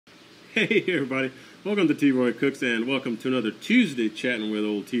Hey everybody, welcome to T-Roy Cooks and welcome to another Tuesday chatting with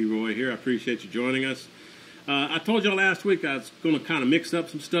old T-Roy here. I appreciate you joining us. I told y'all last week I was going to kind of mix up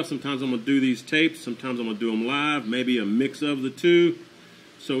some stuff. Sometimes I'm going to do these tapes, sometimes I'm going to do them live, maybe a mix of the two.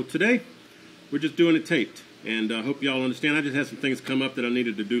 So today, we're just doing it taped, and I hope y'all understand. I just had some things come up that I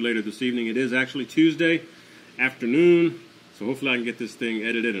needed to do later this evening. It is actually Tuesday afternoon, so hopefully I can get this thing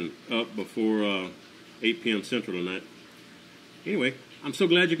edited and up before 8 p.m. Central tonight. Anyway, I'm so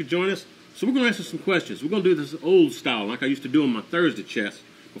glad you could join us. So we're going to answer some questions. We're going to do this old style like I used to do on my Thursday chats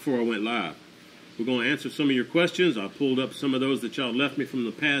before I went live. We're going to answer some of your questions. I pulled up some of those that y'all left me from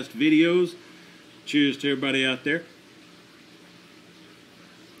the past videos. Cheers to everybody out there.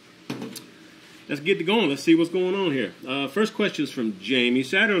 Let's get it going. Let's see what's going on here. First question is from Jamie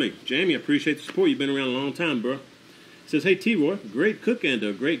Satterley. Jamie, I appreciate the support. You've been around a long time, bro. It says, hey, T-Roy, great cook and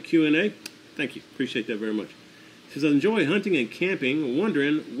a great Q&A. Thank you. Appreciate that very much. Says, I enjoy hunting and camping.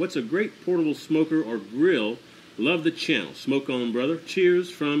 Wondering what's a great portable smoker or grill. Love the channel. Smoke on, brother. Cheers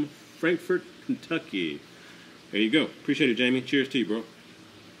from Frankfort, Kentucky. There you go. Appreciate it, Jamie. Cheers to you, bro.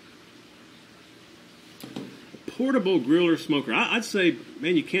 A portable grill or smoker. I'd say,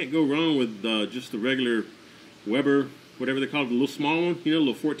 man, you can't go wrong with just the regular Weber, whatever they call it, the little small one. You know,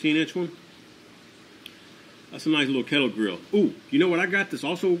 the little 14-inch one. That's a nice little Kettle grill. Ooh, you know what I got that's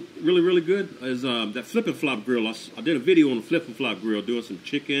also really, really good? Is that flip and flop grill. I did a video on the flip and flop grill doing some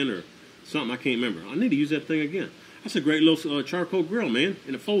chicken or something. I can't remember. I need to use that thing again. That's a great little charcoal grill, man.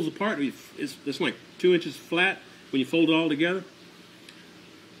 And it folds apart. It's like 2 inches flat when you fold it all together.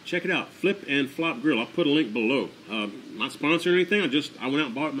 Check it out. Flip and flop grill. I'll put a link below. Not sponsoring or anything. I went out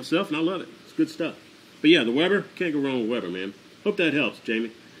and bought it myself, and I love it. It's good stuff. But yeah, the Weber. Can't go wrong with Weber, man. Hope that helps,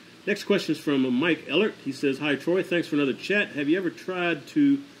 Jamie. Next question is from Mike Ellert. He says, hi, Troy. Thanks for another chat. Have you ever tried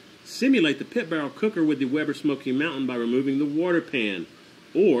to simulate the pit barrel cooker with the Weber Smoky Mountain by removing the water pan?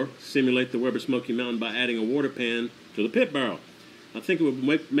 Or simulate the Weber Smoky Mountain by adding a water pan to the pit barrel? I think it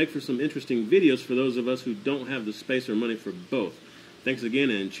would make for some interesting videos for those of us who don't have the space or money for both. Thanks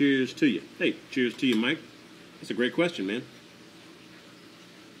again, and cheers to you. Hey, cheers to you, Mike. That's a great question, man.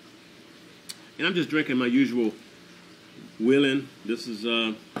 And I'm just drinking my usual Willin. This is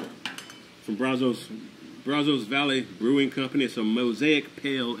from Brazos Valley Brewing Company. It's a Mosaic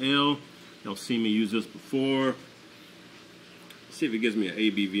Pale Ale. Y'all seen me use this before. Let's see if it gives me an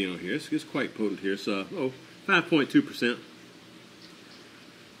ABV on here. It's quite potent here. It's 5.2%.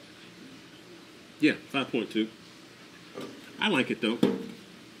 Yeah, 5.2. I like it though.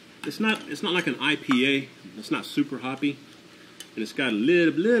 It's not like an IPA. It's not super hoppy, and it's got a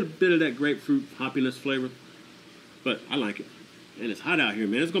little bit of that grapefruit hoppiness flavor. But I like it. And it's hot out here,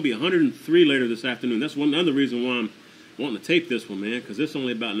 man. It's going to be 103 later this afternoon. That's another reason why I'm wanting to tape this one, man, because it's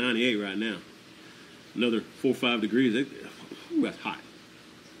only about 98 right now. Another 4 or 5 degrees. Ooh, that's hot.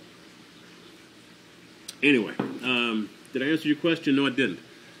 Anyway, did I answer your question? No, I didn't.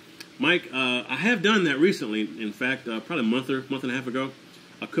 Mike, I have done that recently. In fact, probably a month and a half ago,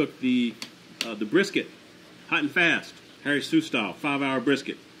 I cooked the brisket, hot and fast, Harry Sue style, 5-hour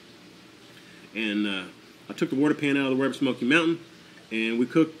brisket. And I took the water pan out of the Weber Smoky Mountain, and we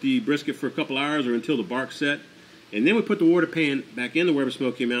cooked the brisket for a couple hours or until the bark set. And then we put the water pan back in the Weber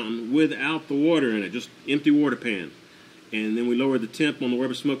Smoky Mountain without the water in it, just empty water pan. And then we lowered the temp on the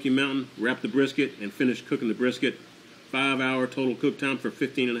Weber Smoky Mountain, wrapped the brisket, and finished cooking the brisket. 5-hour total cook time for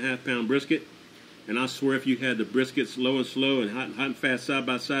 15.5-pound brisket. And I swear if you had the briskets low and slow and hot and fast side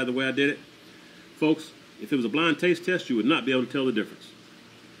by side the way I did it, folks, if it was a blind taste test, you would not be able to tell the difference.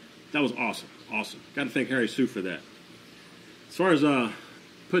 That was awesome. Awesome. Got to thank Harry Sue for that. As far as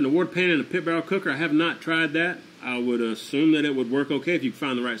putting the water pan in a pit barrel cooker, I have not tried that. I would assume that it would work okay if you could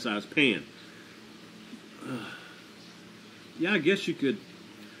find the right size pan. Yeah, I guess you could.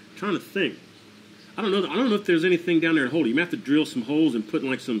 I'm trying to think. I don't know if there's anything down there to hold it. You may have to drill some holes and put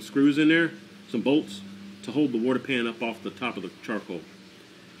like some screws in there, some bolts, to hold the water pan up off the top of the charcoal.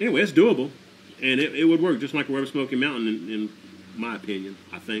 Anyway, it's doable, and it would work just like a Weber Smoky Mountain in my opinion,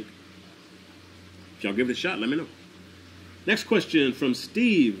 I think. If y'all give it a shot, let me know. Next question from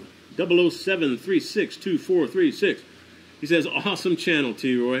Steve, 007362436. He says, awesome channel,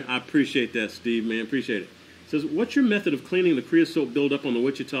 T-Roy. I appreciate that, Steve, man. Appreciate it. He says, what's your method of cleaning the creosote buildup on the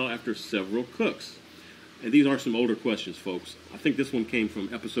Wichita after several cooks? And these are some older questions, folks. I think this one came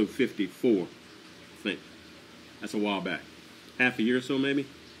from episode 54. I think. That's a while back. Half a year or so, maybe.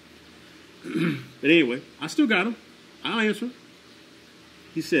 But anyway, I still got them. I'll answer them.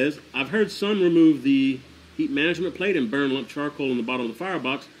 He says, I've heard some remove the heat management plate and burn lump charcoal in the bottom of the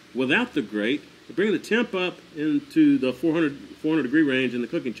firebox without the grate, but bring the temp up into the 400 degree range in the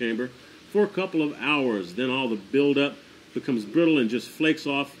cooking chamber for a couple of hours. Then all the buildup becomes brittle and just flakes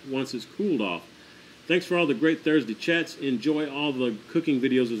off once it's cooled off. Thanks for all the great Thursday chats. Enjoy all the cooking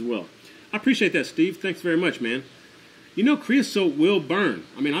videos as well. I appreciate that, Steve. Thanks very much, man. You know, creosote will burn.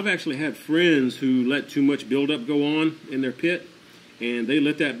 I mean, I've actually had friends who let too much buildup go on in their pit, and they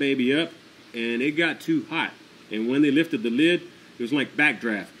lit that baby up, and it got too hot. And when they lifted the lid, it was like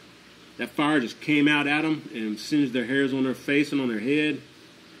backdraft. That fire just came out at them and singed their hairs on their face and on their head.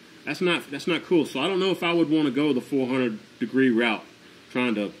 That's not cool. So I don't know if I would want to go the 400-degree route,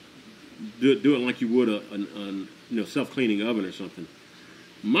 trying to do it like you would a self-cleaning oven or something.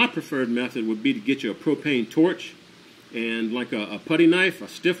 My preferred method would be to get you a propane torch and like a putty knife, a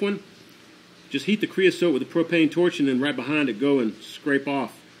stiff one. Just heat the creosote with a propane torch, and then right behind it go and scrape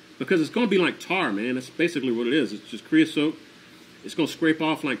off. Because it's going to be like tar, man. That's basically what it is. It's just creosote. It's going to scrape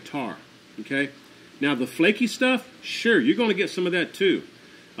off like tar, okay? Now, the flaky stuff, sure, you're going to get some of that too.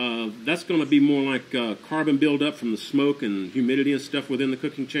 That's going to be more like carbon buildup from the smoke and humidity and stuff within the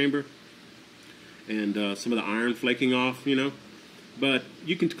cooking chamber. And some of the iron flaking off, you know. But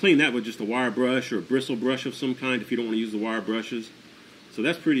you can clean that with just a wire brush or a bristle brush of some kind if you don't want to use the wire brushes. So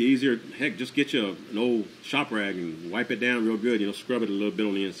that's pretty easy. Heck, just get you an old shop rag and wipe it down real good. You know, scrub it a little bit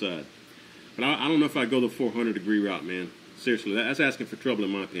on the inside. But I don't know if I'd go the 400-degree route, man. Seriously, that's asking for trouble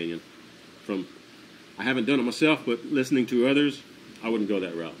in my opinion. I haven't done it myself, but listening to others, I wouldn't go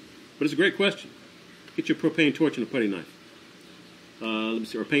that route. But it's a great question. Get your propane torch and a putty knife. Let me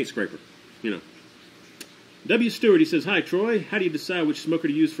see, or a paint scraper, you know. W. Stewart, he says, hi, Troy. How do you decide which smoker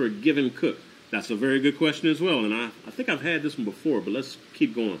to use for a given cook? That's a very good question as well, and I think I've had this one before, but let's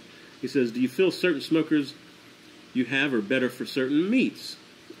keep going. He says, do you feel certain smokers you have are better for certain meats?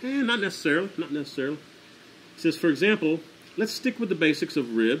 Not necessarily, not necessarily. He says, for example, let's stick with the basics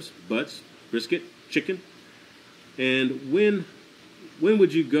of ribs, butts, brisket, chicken. And when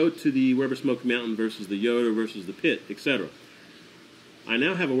would you go to the Weber Smoky Mountain versus the Yoder versus the pit, etc.? I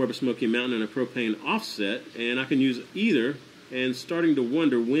now have a Weber Smoky Mountain and a propane offset, and I can use either, and starting to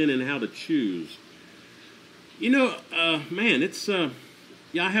wonder when and how to choose. You know, man, it's, yeah,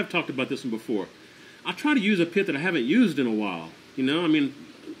 I have talked about this one before. I try to use a pit that I haven't used in a while. You know, I mean,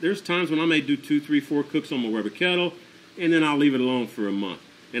 there's times when I may do 2, 3, 4 cooks on my Weber Kettle, and then I'll leave it alone for a month.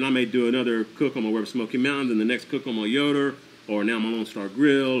 And I may do another cook on my Weber Smoky Mountain, then the next cook on my Yoder, or now my Lone Star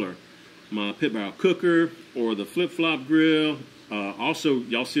Grill, or my pit barrel cooker, or the flip-flop grill. Also,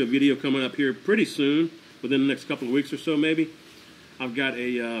 y'all see a video coming up here pretty soon, within the next couple of weeks or so maybe. I've got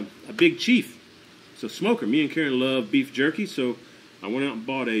a Big Chief. It's a smoker. Me and Karen love beef jerky, so I went out and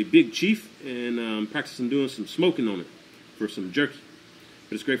bought a Big Chief and practicing doing some smoking on it for some jerky.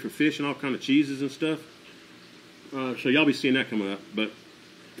 But it's great for fish and all kind of cheeses and stuff. So y'all be seeing that coming up. But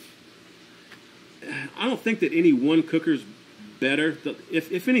I don't think that any one cooker's better.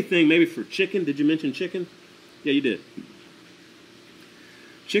 If anything, maybe for chicken. Did you mention chicken? Yeah, you did.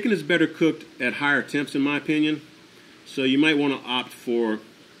 Chicken is better cooked at higher temps, in my opinion. So you might want to opt for,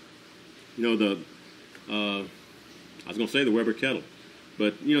 you know, I was going to say the Weber Kettle.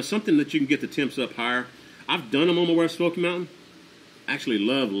 But, you know, something that you can get the temps up higher. I've done them on my Weber Smoky Mountain. I actually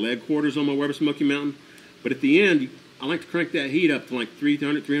love leg quarters on my Weber Smoky Mountain. But at the end, I like to crank that heat up to like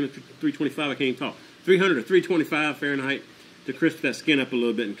 300, 325, I can't even talk. 300 or 325 Fahrenheit to crisp that skin up a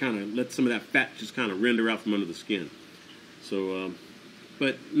little bit and kind of let some of that fat just kind of render out from under the skin. So,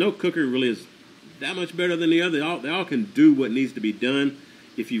 but no cooker really is that much better than the other. They all can do what needs to be done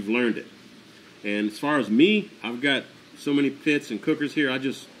if you've learned it. And as far as me, I've got so many pits and cookers here, I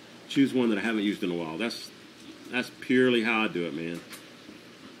just choose one that I haven't used in a while. That's purely how I do it, man.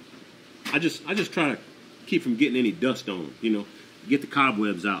 I just try to keep from getting any dust on them, you know. Get the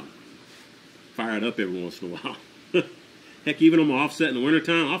cobwebs out. Fire it up every once in a while. Heck, even on my offset in the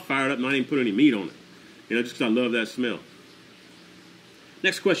wintertime, I'll fire it up and not even put any meat on it. You know, just because I love that smell.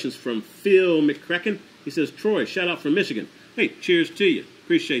 Next question is from Phil McCracken. He says, Troy, shout out from Michigan. Hey, cheers to you.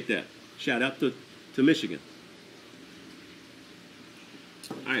 Appreciate that. Shout out to Michigan.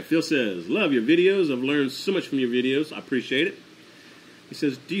 All right, Phil says, love your videos. I've learned so much from your videos. I appreciate it. He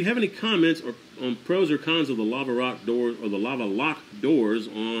says, do you have any comments on pros or cons of the lava rock doors or the lava lock doors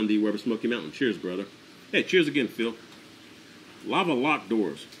on the Weber Smoky Mountain? Cheers, brother. Hey, cheers again, Phil. Lava lock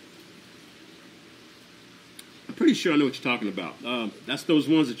doors. I'm pretty sure I know what you're talking about. That's those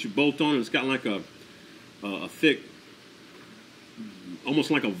ones that you bolt on, and it's got like a thick, almost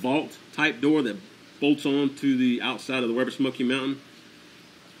like a vault type door that bolts on to the outside of the Weber Smoky Mountain.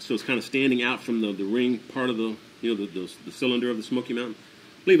 So it's kind of standing out from the ring part of the, you know, the cylinder of the Smoky Mountain.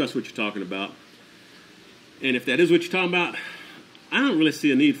 I believe that's what you're talking about. And if that is what you're talking about, I don't really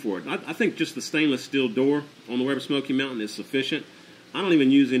see a need for it. I think just the stainless steel door on the Weber Smoky Mountain is sufficient. I don't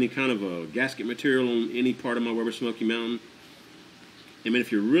even use any kind of a gasket material on any part of my Weber Smoky Mountain. I mean,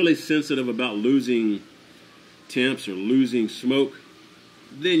 if you're really sensitive about losing temps or losing smoke,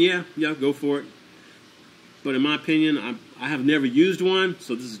 then yeah, go for it. But in my opinion, I have never used one,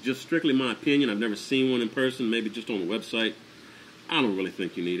 so this is just strictly my opinion. I've never seen one in person, maybe just on the website. I don't really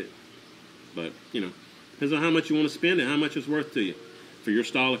think you need it. But, depends on how much you want to spend and how much it's worth to you for your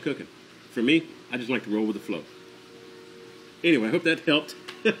style of cooking. For me, I just like to roll with the flow. Anyway, I hope that helped.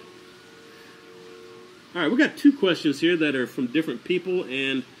 All right, we got 2 questions here that are from different people,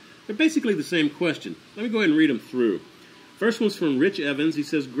 and they're basically the same question. Let me go ahead and read them through. First one's from Rich Evans. He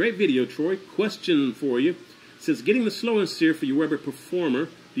says, great video, Troy. Question for you. Since getting the slow and sear for your Weber Performer,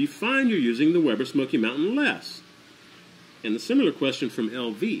 do you find you're using the Weber Smoky Mountain less? And the similar question from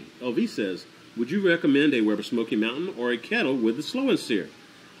LV. LV says, would you recommend a Weber Smoky Mountain or a Kettle with the slow and sear?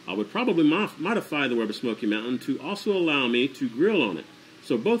 I would probably modify the Weber Smoky Mountain to also allow me to grill on it.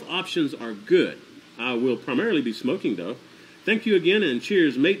 So both options are good. I will primarily be smoking, though. Thank you again, and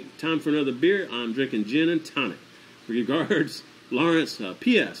cheers, mate. Time for another beer. I'm drinking gin and tonic. Regards, Lawrence.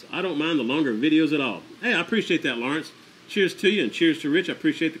 P.S. I don't mind the longer videos at all. Hey, I appreciate that, Lawrence. Cheers to you, and cheers to Rich. I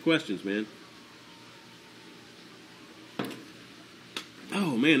appreciate the questions, man.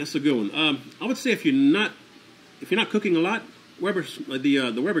 Oh, man, that's a good one. I would say if you're not cooking a lot,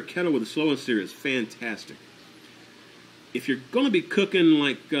 the Weber Kettle with the slow and sear is fantastic. If you're going to be cooking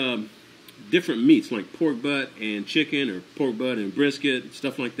like different meats like pork butt and chicken or pork butt and brisket,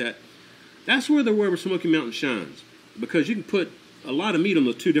 stuff like that, that's where the Weber Smoky Mountain shines, because you can put a lot of meat on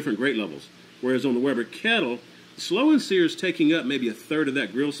the 2 different grate levels, whereas on the Weber Kettle, the slow and sear is taking up maybe a third of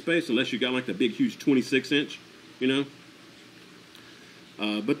that grill space, unless you got like the big huge 26-inch,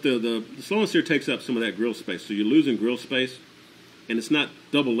 but the slow and sear takes up some of that grill space, so you're losing grill space, and it's not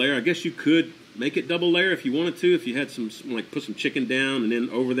double layer. I guess you could make it double layer if you wanted to, if you had put some chicken down and then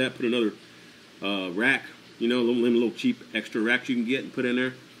over that put another rack, a little cheap extra rack you can get and put in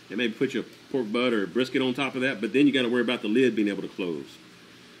there, and maybe put your pork butt or brisket on top of that. But then you got to worry about the lid being able to close,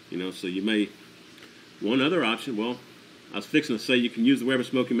 so you may. One other option, well, I was fixing to say you can use the Weber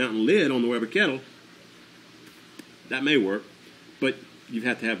Smoky Mountain lid on the Weber Kettle. That may work, but you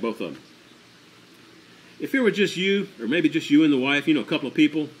have to have both of them. If it were just you, or maybe just you and the wife, a couple of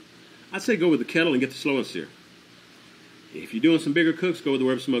people, I'd say go with the Kettle and get the slow and sear. If you're doing some bigger cooks, go with the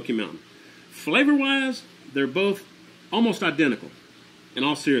Weber Smoky Mountain. Flavor-wise, they're both almost identical, in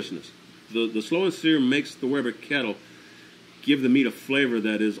all seriousness. The slow and sear makes the Weber Kettle give the meat a flavor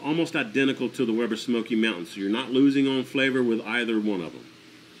that is almost identical to the Weber Smoky Mountain, so you're not losing on flavor with either one of them.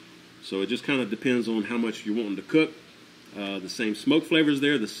 So it just kind of depends on how much you're wanting to cook. The same smoke flavors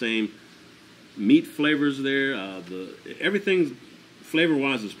there, the same meat flavors there. Everything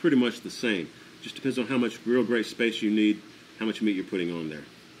flavor-wise is pretty much the same. Just depends on how much grill grate space you need, how much meat you're putting on there.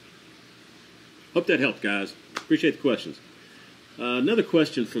 Hope that helped, guys. Appreciate the questions. Another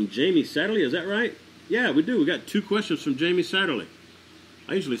question from Jamie Satterley. Is that right? Yeah, we do. We got 2 questions from Jamie Satterley.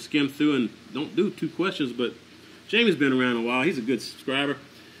 I usually skim through and don't do 2 questions, but Jamie's been around a while. He's a good subscriber,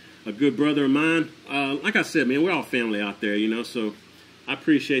 a good brother of mine. Like I said, man, we're all family out there, so I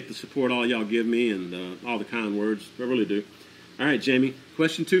appreciate the support all y'all give me and all the kind words. I really do. All right, Jamie.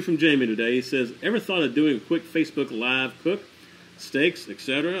 Question 2 from Jamie today. He says, ever thought of doing a quick Facebook Live cook, steaks,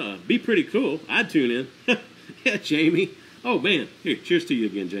 etc.? Be pretty cool. I'd tune in. Yeah, Jamie. Oh, man. Here, cheers to you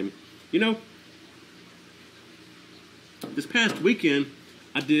again, Jamie. This past weekend,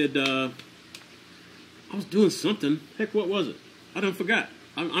 I was doing something. Heck, what was it? I done forgot.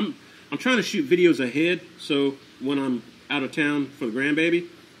 I'm trying to shoot videos ahead, so when I'm out of town for the grandbaby,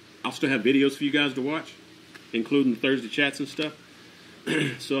 I'll still have videos for you guys to watch, including Thursday chats and stuff.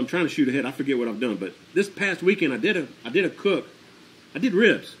 So I'm trying to shoot ahead. I forget what I've done, but this past weekend I did a cook. I did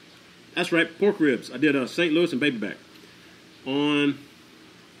ribs. That's right, pork ribs. I did St. Louis and baby back. I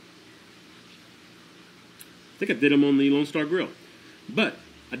think I did them on the Lone Star Grill. But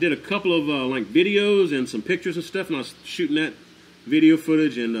I did a couple of videos and some pictures and stuff, and I was shooting that video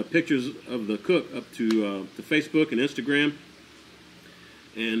footage and pictures of the cook up to Facebook and Instagram.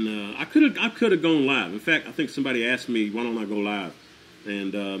 And I could have gone live. In fact, I think somebody asked me, why don't I go live?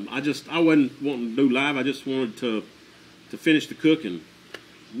 And I wasn't wanting to do live. I just wanted to finish the cook and,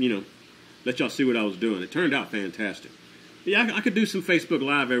 let y'all see what I was doing. It turned out fantastic. Yeah, I could do some Facebook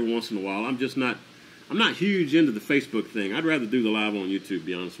Live every once in a while. I'm not huge into the Facebook thing. I'd rather do the live on YouTube, to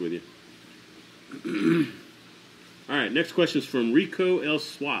be honest with you. All right, next question is from Rico El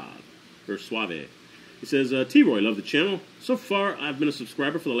Suave, or Suave. He says, T-Roy, love the channel. So far, I've been a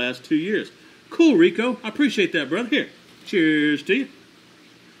subscriber for the last 2 years. Cool, Rico. I appreciate that, brother. Here, cheers to you.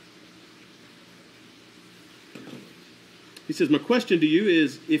 He says, my question to you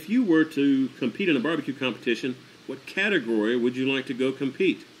is, if you were to compete in a barbecue competition, what category would you like to go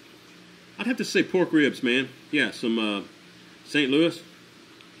compete? I'd have to say pork ribs, man. Yeah, some St. Louis.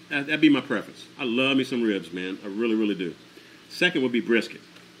 That'd be my preference. I love me some ribs, man. I really, really do. Second would be brisket.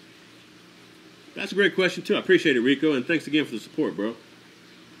 That's a great question, too. I appreciate it, Rico, and thanks again for the support, bro.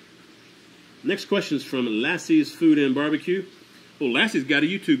 Next question is from Lasse's Food and Barbecue. Well, Lasse's got a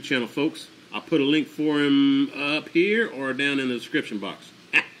YouTube channel, folks. I'll put a link for him up here or down in the description box.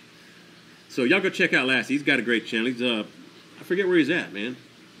 So y'all go check out Lasse. He's got a great channel. He's I forget where he's at, man.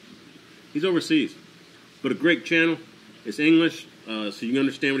 He's overseas. But a great channel. It's English, so you can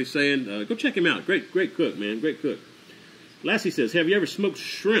understand what he's saying. Go check him out. Great cook, man. Great cook. Lasse says, have you ever smoked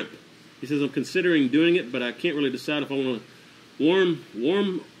shrimp? He says, I'm considering doing it, but I can't really decide if I want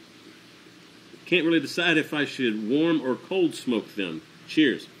to can't really decide if I should warm or cold smoke them.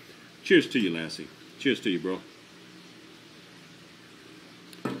 Cheers. Cheers to you, Lasse. Cheers to you, bro.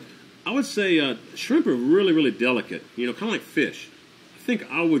 I would say shrimp are really, really delicate. You know, kind of like fish. I think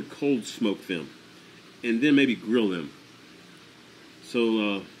I would cold smoke them and then maybe grill them.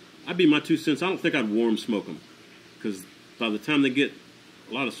 So that'd be my 2 cents. I don't think I'd warm smoke them because by the time they get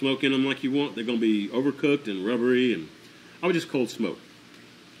a lot of smoke in them like you want, they're going to be overcooked and rubbery. And I would just cold smoke.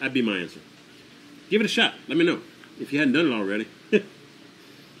 That'd be my answer. Give it a shot. Let me know if you hadn't done it already.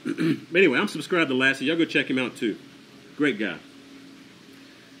 But anyway, I'm subscribed to Lasse. Y'all go check him out too. Great guy.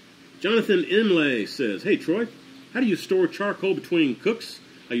 Jonathan Imlay says, hey Troy, how do you store charcoal between cooks?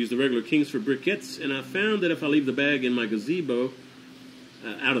 I use the regular Kings for briquettes, and I found that if I leave the bag in my gazebo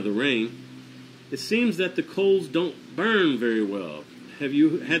out of the rain, it seems that the coals don't burn very well. Have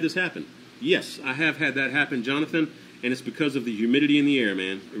you had this happen? Yes, I have had that happen, Jonathan, and it's because of the humidity in the air,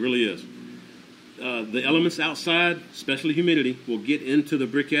 man. It really is. The elements outside, especially humidity, will get into the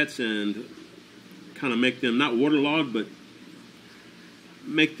briquettes and kind of make them not waterlogged, but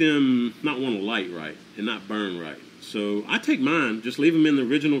make them not want to light right and not burn right. So I take mine, just leave them in the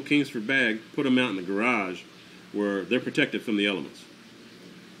original Kingsford bag, put them out in the garage where they're protected from the elements.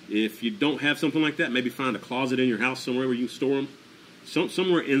 If you don't have something like that, maybe find a closet in your house somewhere where you can store them.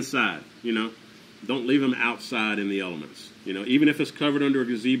 Somewhere inside, you know. Don't leave them outside in the elements. You know, even if it's covered under a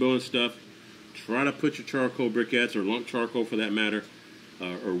gazebo and stuff, try to put your charcoal briquettes or lump charcoal for that matter,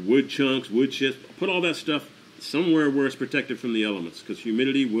 or wood chunks, wood chips. Put all that stuff somewhere where it's protected from the elements because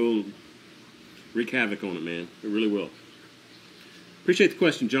humidity will wreak havoc on it, man. It really will. Appreciate the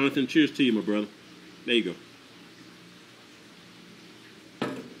question, Jonathan. Cheers to you, my brother. There you go.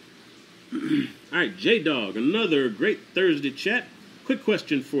 All right, J-Dog, another great Thursday chat. Quick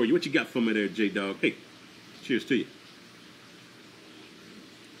question for you. What you got for me there, J-Dog? Hey, cheers to you.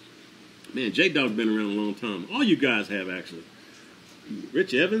 Man, J-Dog's been around a long time. All you guys have, actually.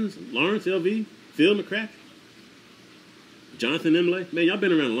 Rich Evans, Lawrence LV, Phil McCrack, Jonathan Imlay. Man, y'all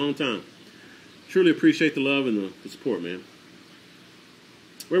been around a long time. Truly appreciate the love and the support, man.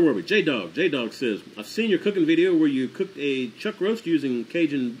 Where were we? J-Dog. J-Dog says, I've seen your cooking video where you cooked a chuck roast using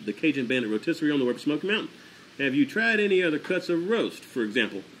the Cajun Bandit rotisserie on the Weber Smoky Mountain. Have you tried any other cuts of roast? For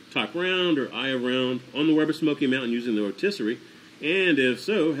example, top round or eye of round on the Weber Smoky Mountain using the rotisserie? And if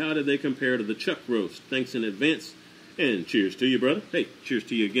so, how did they compare to the chuck roast? Thanks in advance. And cheers to you, brother. Hey, cheers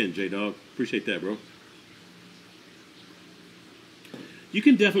to you again, J-Dog. Appreciate that, bro. You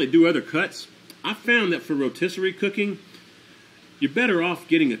can definitely do other cuts. I found that for rotisserie cooking, you're better off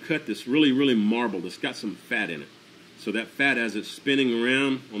getting a cut that's really, really marbled, that's got some fat in it. So that fat, as it's spinning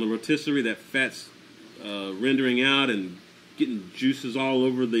around on the rotisserie, that fat's rendering out and getting juices all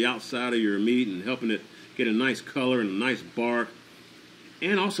over the outside of your meat and helping it get a nice color and a nice bark,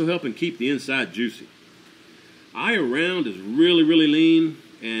 and also helping keep the inside juicy. Eye around is really, really lean,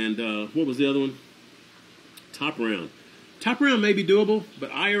 and what was the other one? Top round. Top round may be doable,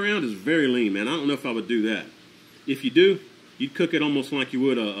 but eye around is very lean, man. I don't know if I would do that. If you do, you'd cook it almost like you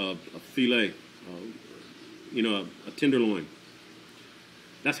would a filet, you know, a tenderloin.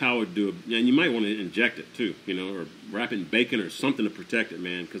 That's how I would do it. And you might want to inject it too, you know, or wrap it in bacon or something to protect it,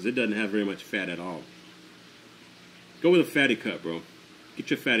 man, because it doesn't have very much fat at all. Go with a fatty cut, bro.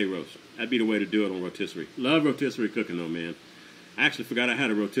 Get your fatty roast. That'd be the way to do it on rotisserie. Love rotisserie cooking, though, man. I actually forgot I had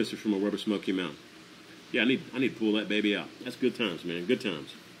a rotisserie from a Weber Smoky Mountain. Yeah, I need to pull that baby out. That's good times, man. Good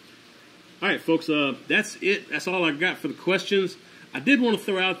times. All right, folks, that's it. That's all I got for the questions. I did want to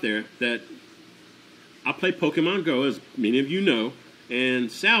throw out there that I play Pokemon Go, as many of you know,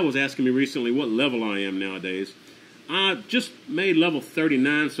 and Sal was asking me recently what level I am nowadays. I just made level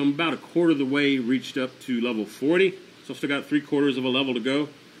 39, so I'm about a quarter of the way reached up to level 40. So I've still got 3/4 of a level to go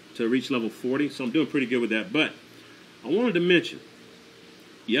to reach level 40, so I'm doing pretty good with that. But I wanted to mention,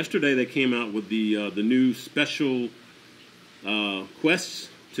 yesterday they came out with the new special quests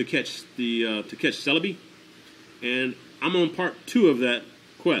to catch Celebi, and I'm on part 2 of that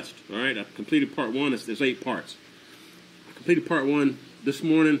quest. All right, I've completed part 1. There's 8 parts. I completed part 1 this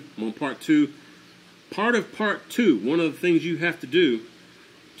morning. I'm on part 2. Part of part 2, one of the things you have to do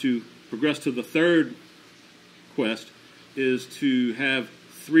to progress to the 3rd quest is to have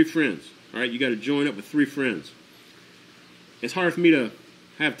 3 friends. All right, you got to join up with 3 friends. It's hard for me to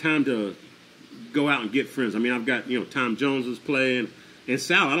have time to go out and get friends. I mean, I've got, Tom Jones's playing, and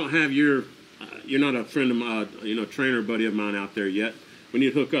Sal, I don't have you're not a friend of my, trainer buddy of mine out there yet. We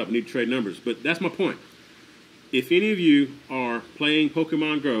need to hook up. We need to trade numbers. But that's my point. If any of you are playing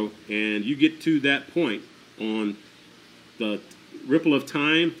Pokemon Go and you get to that point on the Ripple of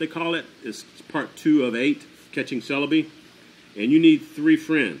Time, they call it, it's part 2 of 8, catching Celebi, and you need 3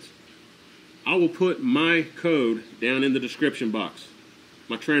 friends, I will put my code down in the description box,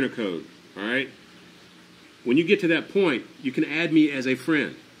 my trainer code, all right? When you get to that point, you can add me as a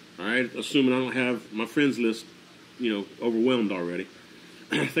friend, all right? Assuming I don't have my friends list, overwhelmed already.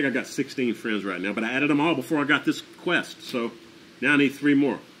 I think I got 16 friends right now, but I added them all before I got this quest, so now I need 3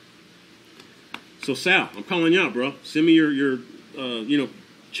 more. So Sal, I'm calling you out, bro. Send me your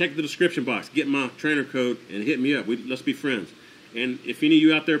check the description box, get my trainer code, and hit me up. Let's be friends. And if any of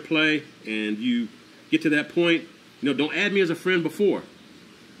you out there play and you get to that point, don't add me as a friend before.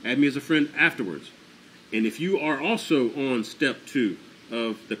 Add me as a friend afterwards. And if you are also on step 2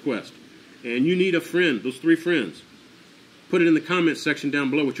 of the quest and you need a friend, those 3 friends, put it in the comments section down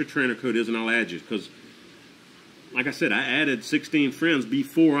below what your trainer code is and I'll add you. Because, like I said, I added 16 friends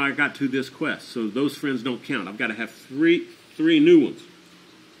before I got to this quest. So those friends don't count. I've got to have 3 new ones.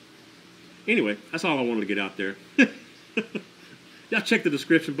 Anyway, that's all I wanted to get out there. Y'all check the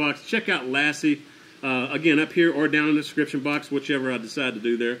description box. Check out Lasse. Again, up here or down in the description box, whichever I decide to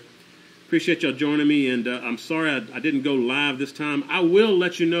do there. Appreciate y'all joining me, and I'm sorry I didn't go live this time. I will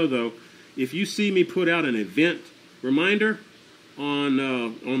let you know, though, if you see me put out an event reminder on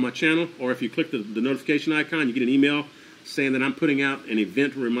my channel, or if you click the notification icon, you get an email saying that I'm putting out an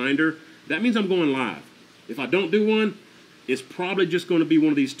event reminder. That means I'm going live. If I don't do one, it's probably just going to be one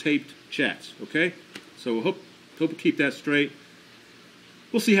of these taped chats, okay? So hope to keep that straight.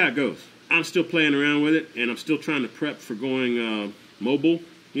 We'll see how it goes. I'm still playing around with it, and I'm still trying to prep for going mobile,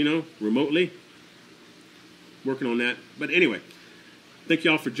 remotely. Working on that. But anyway, thank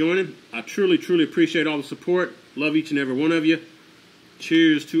y'all for joining. I truly, truly appreciate all the support. Love each and every one of you.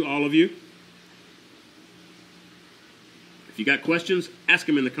 Cheers to all of you. If you got questions, ask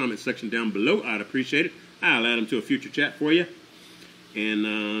them in the comment section down below. I'd appreciate it. I'll add them to a future chat for you. And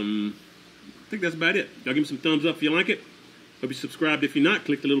I think that's about it. Y'all give me some thumbs up if you like it. Hope you subscribed. If you're not,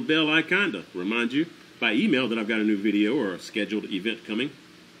 click the little bell icon to remind you by email that I've got a new video or a scheduled event coming.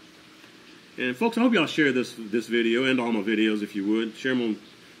 And folks, I hope y'all share this video and all my videos if you would. Share them on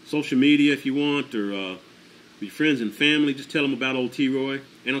social media if you want, or with your friends and family. Just tell them about old T-Roy.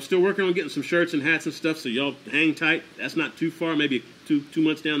 And I'm still working on getting some shirts and hats and stuff, so y'all hang tight. That's not too far, maybe two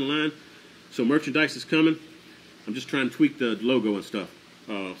months down the line. So merchandise is coming. I'm just trying to tweak the logo and stuff.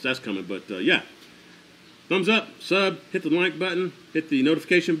 So that's coming, but yeah. Thumbs up, sub, hit the like button, hit the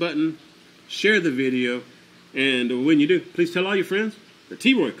notification button, share the video, and when you do, please tell all your friends that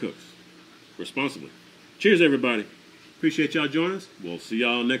T-Roy cooks responsibly. Cheers, everybody. Appreciate y'all joining us. We'll see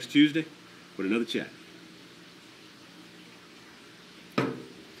y'all next Tuesday with another chat.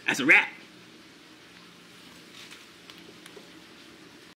 That's a wrap.